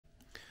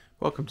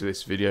Welcome to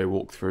this video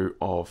walkthrough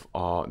of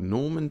our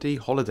Normandy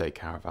Holiday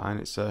Caravan.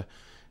 It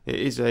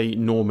is a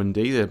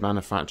Normandy, the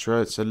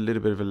manufacturer. It's a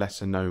little bit of a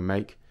lesser known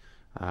make,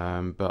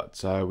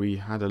 but we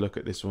had a look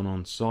at this one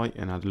on site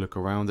and had a look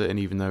around it, and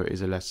even though it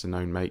is a lesser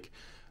known make,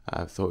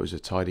 I thought it was a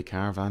tidy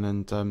caravan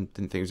and didn't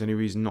think there was any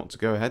reason not to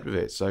go ahead with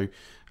it. So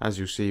as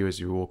you'll see as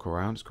you walk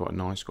around, it's got a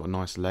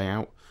nice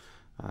layout.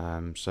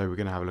 So we're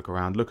going to have a look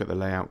around, look at the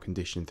layout,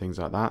 condition, things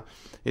like that.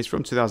 It's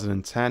from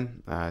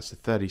 2010. It's a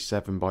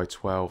 37 by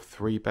 12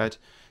 3-bed.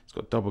 It's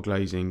got double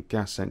glazing,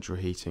 gas central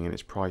heating, and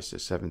it's priced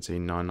at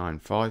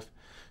 17,995.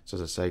 So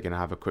as I say, going to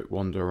have a quick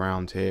wander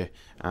around here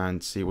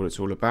and see what it's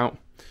all about.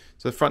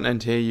 So the front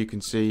end here, you can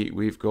see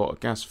we've got a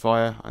gas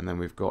fire, and then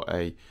we've got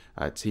a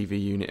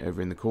TV unit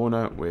over in the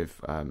corner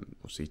with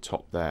obviously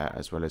top there,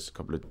 as well as a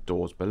couple of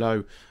doors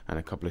below and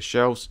a couple of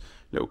shelves.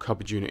 Little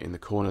cupboard unit in the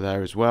corner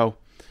there as well.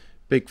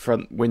 Big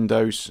front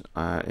windows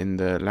in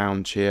the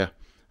lounge here,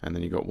 and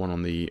then you've got one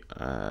on the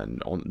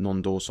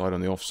non-door side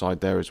on the off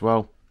side there as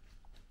well.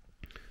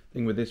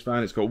 Thing with this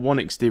van, it's got one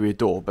exterior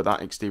door, but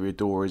that exterior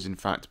door is in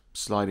fact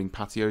sliding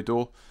patio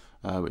door,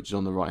 which is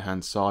on the right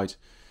hand side.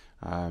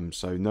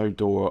 So no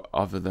door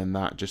other than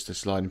that, just a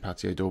sliding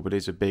patio door, but it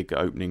is a big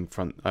opening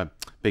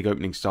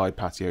side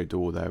patio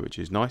door there, which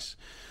is nice.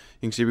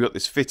 You can see we've got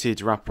this fitted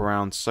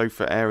wraparound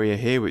sofa area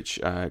here, which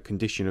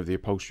condition of the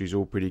upholstery is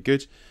all pretty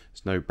good.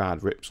 There's no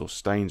bad rips or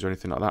stains or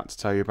anything like that to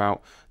tell you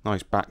about.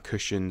 Nice back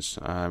cushions,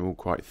 all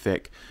quite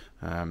thick.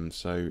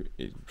 So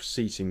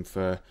seating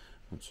for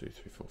 1, 2,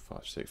 3, 4,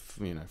 5, 6,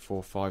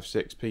 4, 5,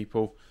 6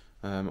 people,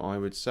 I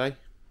would say.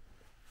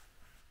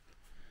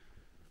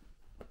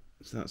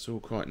 So that's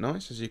all quite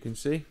nice, as you can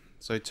see.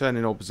 So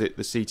turning opposite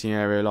the seating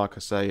area, like I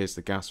say, is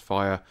the gas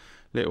fire,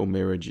 little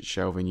mirrored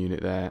shelving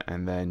unit there,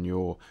 and then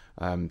your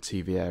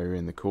TV area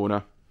in the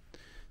corner.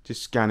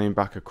 Just scanning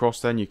back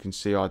across, then you can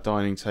see our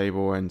dining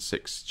table and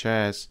 6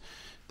 chairs.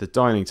 The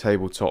dining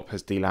table top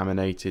has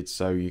delaminated,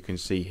 so you can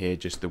see here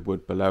just the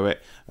wood below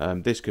it.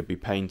 This could be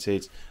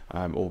painted,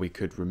 or we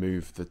could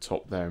remove the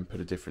top there and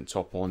put a different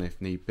top on if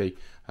need be,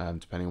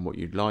 depending on what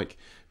you'd like.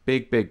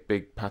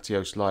 Big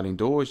patio sliding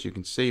doors. You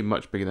can see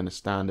much bigger than a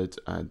standard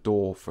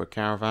door for a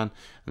caravan,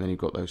 and then you've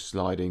got those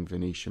sliding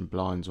Venetian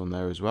blinds on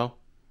there as well.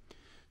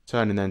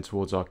 Turning then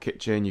towards our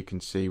kitchen, you can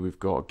see we've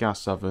got a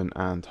gas oven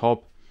and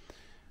hob,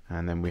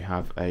 and then we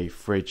have a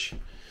fridge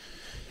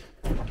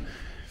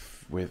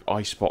with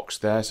ice box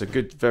there. So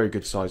very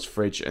good sized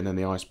fridge, and then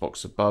the ice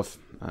box above.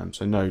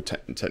 So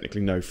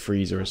technically no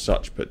freezer as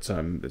such, but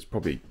there's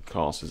probably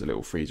classed as a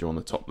little freezer on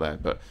the top there,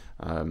 but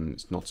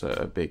it's not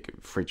a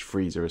big fridge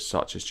freezer as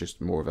such. It's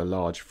just more of a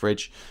large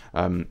fridge.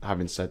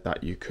 Having said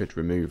that, you could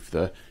remove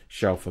the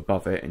shelf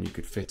above it and you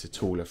could fit a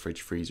taller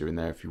fridge freezer in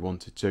there if you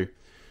wanted to.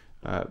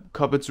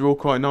 Cupboards are all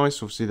quite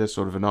nice. Obviously they're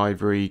sort of an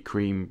ivory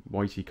cream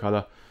whitey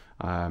colour,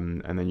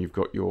 and then you've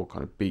got your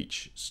kind of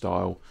beach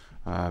style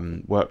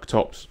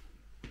worktops.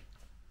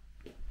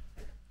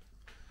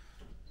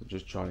 So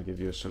just trying to give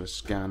you a sort of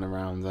scan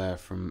around there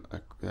from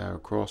there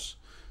across.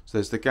 So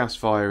there's the gas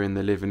fire in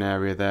the living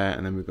area there,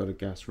 and then we've got a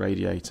gas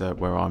radiator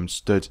where I'm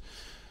stood.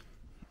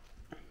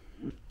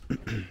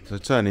 So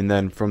turning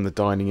then from the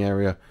dining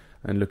area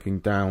and looking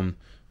down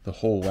the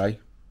hallway,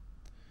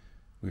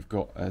 we've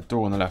got a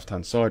door on the left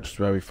hand side, which is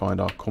where we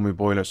find our combi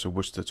boiler, so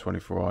Worcester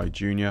 24i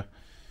Junior.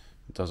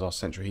 It does our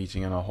central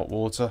heating and our hot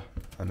water.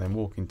 And then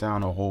walking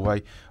down our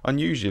hallway,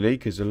 unusually,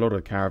 because a lot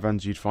of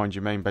caravans you'd find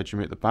your main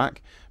bedroom at the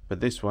back, but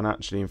this one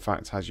actually in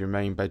fact has your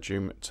main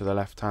bedroom to the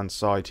left hand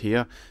side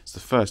here. It's the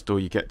first door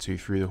you get to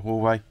through the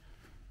hallway,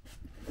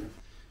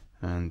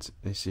 and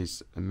this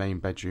is the main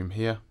bedroom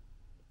here.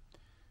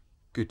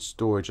 Good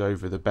storage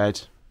over the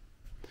bed,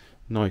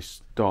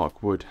 nice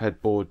dark wood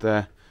headboard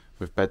there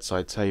with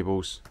bedside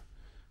tables,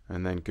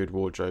 and then good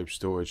wardrobe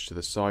storage to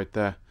the side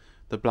there.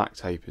 The black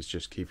tape is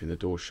just keeping the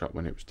door shut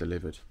when it was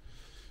delivered.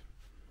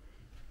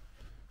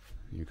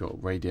 You've got a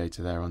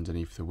radiator there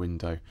underneath the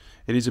window.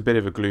 It is a bit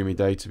of a gloomy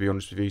day, to be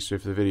honest with you, so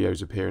if the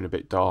video's appearing a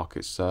bit dark,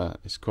 it's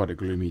quite a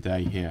gloomy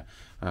day here,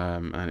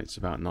 and it's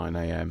about 9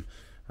 AM.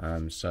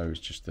 So it's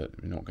just that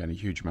we're not getting a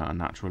huge amount of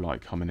natural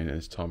light coming in at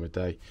this time of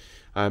day.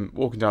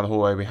 Walking down the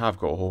hallway, we have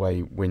got a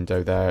hallway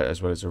window there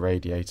as well as a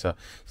radiator.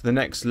 So the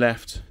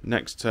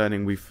next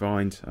turning we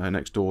find,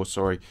 next door,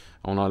 sorry,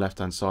 on our left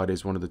hand side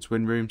is one of the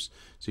twin rooms.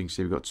 So you can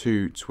see we've got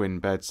 2 twin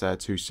beds there,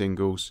 2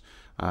 singles.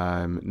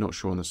 Not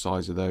sure on the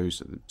size of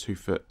those,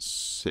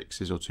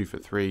 2'6" or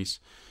 2'3".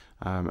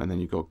 And then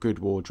you've got good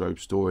wardrobe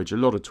storage. A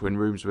lot of twin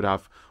rooms would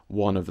have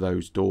one of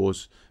those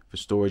doors for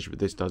storage, but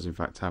this does in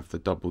fact have the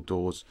double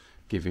doors,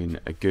 giving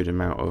a good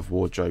amount of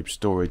wardrobe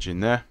storage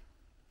in there.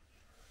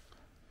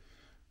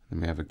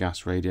 Then we have a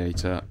gas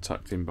radiator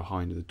tucked in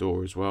behind the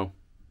door as well.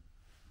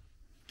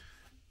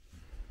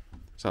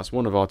 So that's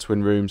one of our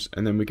twin rooms,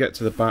 and then we get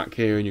to the back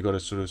here and you've got a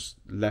sort of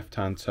left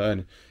hand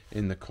turn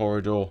in the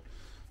corridor,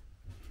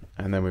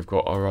 and then we've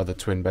got our other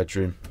twin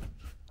bedroom,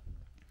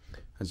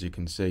 as you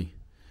can see,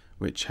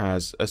 which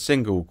has a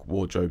single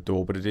wardrobe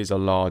door, but it is a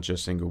larger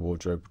single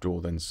wardrobe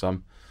door than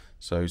some,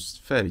 so it's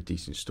fairly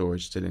decent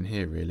storage still in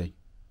here really.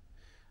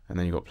 and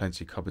then you've got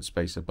plenty of cupboard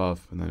space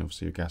above, and then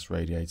obviously your gas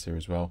radiator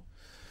as well.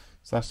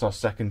 So that's our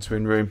second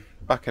twin room.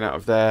 Backing out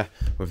of there,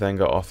 we've then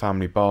got our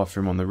family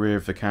bathroom on the rear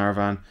of the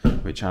caravan,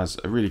 which has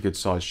a really good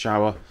sized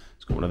shower.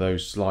 It's got one of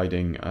those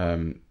sliding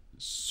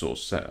sort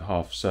of set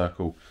half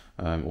circle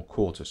or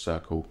quarter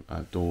circle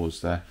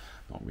doors there.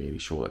 Not really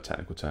sure what the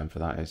technical term for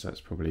that is.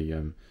 That's probably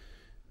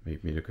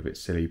made me look a bit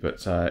silly,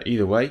 but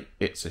either way,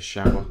 it's a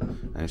shower,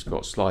 and it's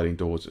got sliding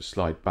doors that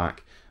slide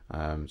back.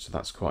 So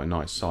that's quite a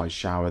nice size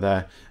shower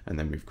there, and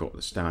then we've got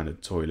the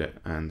standard toilet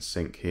and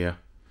sink here.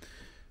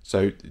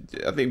 So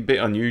I think a bit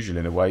unusual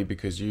in a way,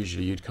 because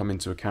usually you'd come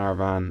into a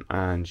caravan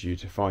and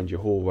you'd find your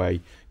hallway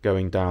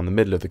going down the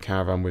middle of the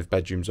caravan with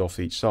bedrooms off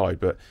each side,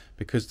 but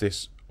because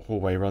this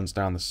hallway runs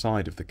down the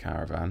side of the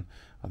caravan,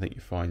 I think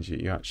you find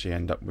you actually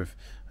end up with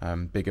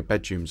bigger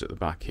bedrooms at the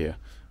back here,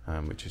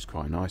 which is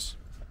quite nice.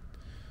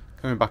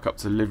 Coming back up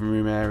to the living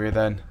room area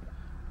then,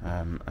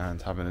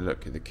 and having a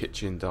look at the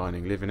kitchen,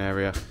 dining, living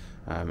area,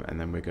 and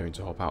then we're going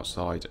to hop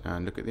outside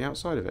and look at the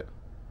outside of it.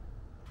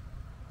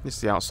 This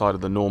is the outside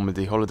of the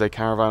Normandy Holiday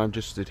Caravan. I'm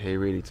just stood here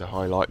really to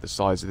highlight the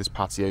size of this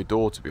patio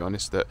door, to be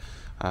honest. That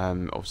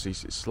obviously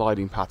it's a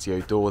sliding patio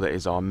door that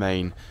is our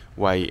main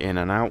way in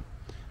and out,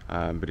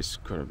 but it's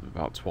kind of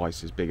about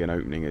twice as big an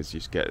opening as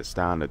you get a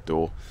standard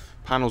door.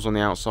 Panels on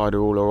the outside are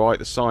all alright.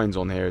 The signs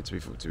on here,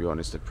 to be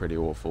honest, are pretty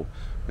awful.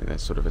 I think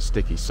there's sort of a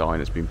sticky sign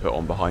that's been put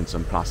on behind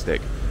some plastic,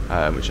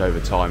 which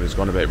over time has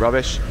gone a bit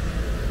rubbish.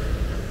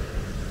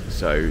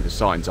 So the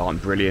signs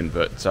aren't brilliant,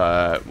 but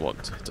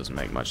it doesn't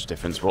make much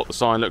difference what the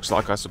sign looks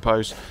like, I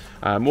suppose.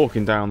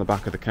 Walking down the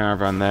back of the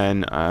caravan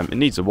then, it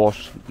needs a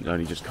wash,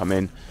 only just come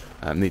in,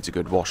 needs a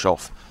good wash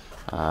off.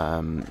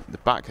 The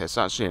back, there's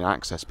actually an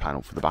access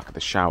panel for the back of the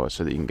shower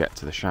so that you can get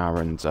to the shower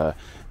and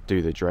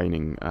do the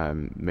draining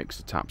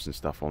mixer taps and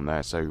stuff on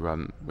there, so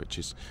which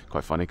is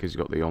quite funny because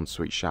you've got the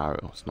ensuite shower,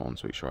 it's not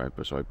ensuite shower,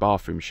 but sorry,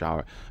 bathroom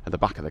shower at the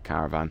back of the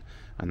caravan,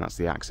 and that's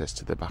the access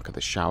to the back of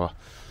the shower.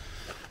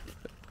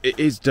 It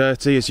is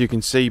dirty, as you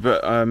can see,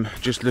 but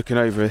just looking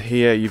over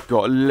here, you've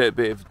got a little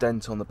bit of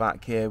dent on the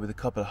back here with a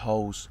couple of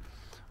holes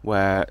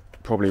where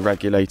probably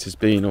regulator's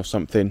been or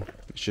something.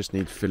 It just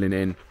needs filling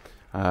in,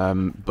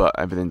 but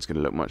everything's going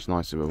to look much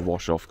nicer with a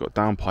wash off. Got a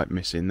downpipe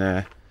missing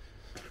there.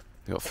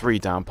 You've got 3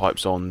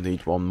 downpipes on,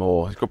 need 1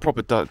 more. It's got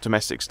proper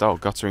domestic style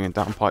guttering and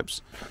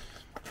downpipes,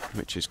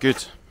 which is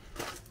good.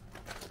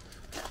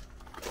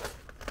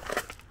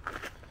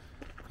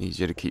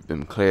 Easier to keep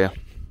them clear.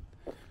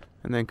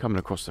 And then coming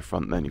across the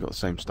front then, you've got the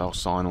same style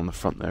sign on the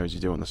front there as you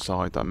do on the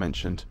side that I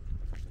mentioned.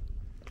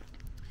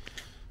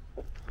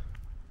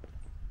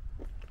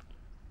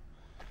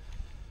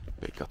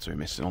 Bit guttering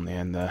missing on the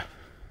end there.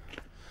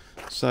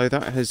 So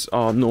that is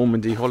our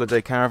Normandy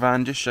Holiday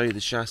Caravan. Just show you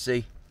the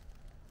chassis.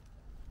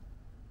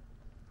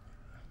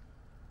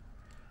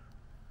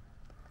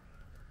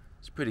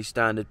 It's a pretty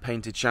standard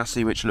painted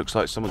chassis, which looks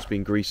like someone's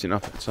been greasing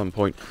up at some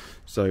point.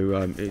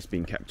 So it's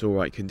been kept all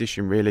right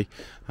condition really.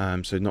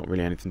 So not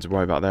really anything to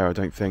worry about there, I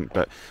don't think.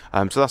 But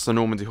so that's the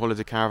Normandy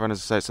Holiday Caravan. As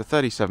I say, it's a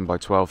 37 by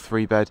 12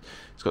 3-bed.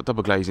 It's got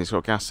double glazing, it's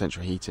got gas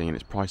central heating, and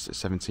it's priced at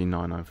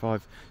 $17,995.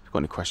 If you've got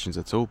any questions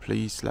at all,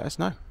 please let us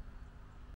know.